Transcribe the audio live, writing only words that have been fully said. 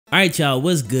Alright y'all,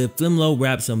 what's good? FlemLo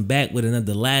Raps, I'm back with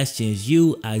another Last Chance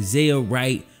U Isaiah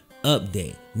Wright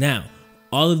update. Now,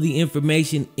 all of the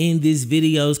information in this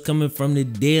video is coming from the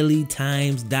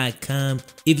dailytimes.com.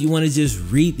 If you want to just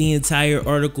read the entire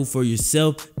article for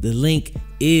yourself, the link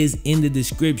is in the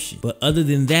description. But other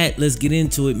than that, let's get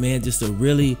into it, man. Just a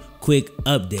really quick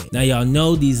update. Now, y'all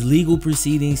know these legal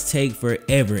proceedings take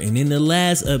forever. And in the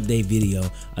last update video,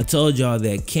 I told y'all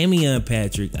that Camion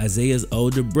Patrick, Isaiah's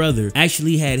older brother,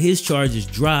 actually had his charges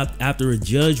dropped after a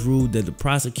judge ruled that the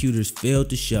prosecutors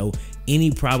failed to show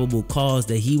any probable cause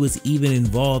that he was even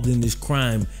involved in this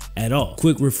crime at all.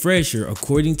 Quick refresher,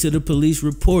 according to the police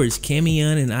reports,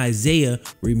 Camion and Isaiah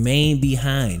remained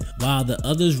behind while the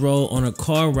others rode on a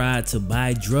car ride to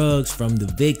buy drugs from the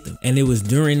victim. And it was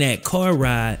during that car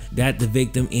ride that the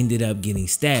victim ended up getting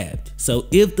stabbed. So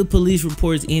if the police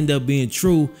reports end up being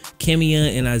true,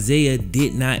 Camion and Isaiah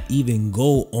did not even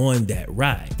go on that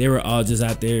ride. They were all just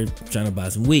out there trying to buy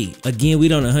some weed. Again, we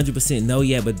don't 100% know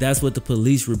yet, but that's what the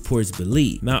police reports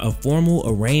believe. Now, a formal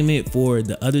arraignment for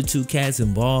the other two cats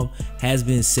involved has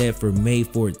been set for May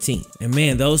 14th. And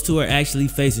man, those two are actually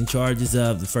facing charges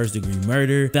of the first-degree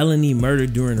murder, felony murder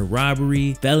during a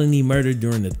robbery, felony murder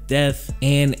during a theft,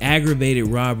 and aggravated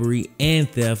robbery and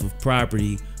theft of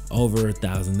property over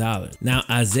 $1,000. Now,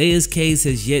 Isaiah's case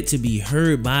has yet to be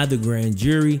heard by the grand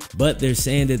jury, but they're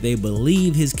saying that they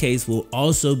believe his case will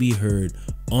also be heard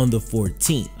on the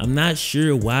 14th. I'm not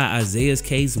sure why Isaiah's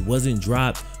case wasn't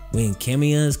dropped when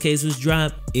Camion's case was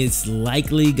dropped. It's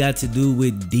likely got to do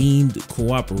with deemed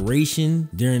cooperation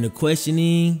during the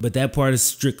questioning, but that part is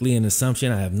strictly an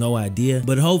assumption. I have no idea.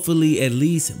 But hopefully, at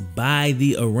least by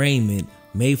the arraignment,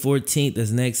 May 14th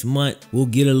is next month, we'll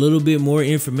get a little bit more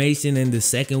information, and the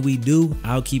second we do,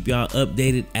 I'll keep y'all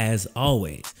updated as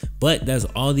always. But that's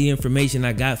all the information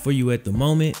I got for you at the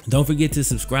moment. Don't forget to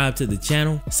subscribe to the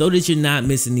channel so that you're not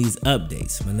missing these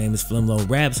updates. My name is FlemLo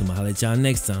Raps. I'm gonna holler at y'all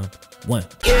next time. One.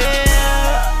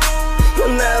 Yeah,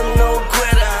 I'm no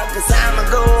quitter, 'cause I'ma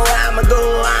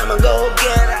go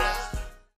get her.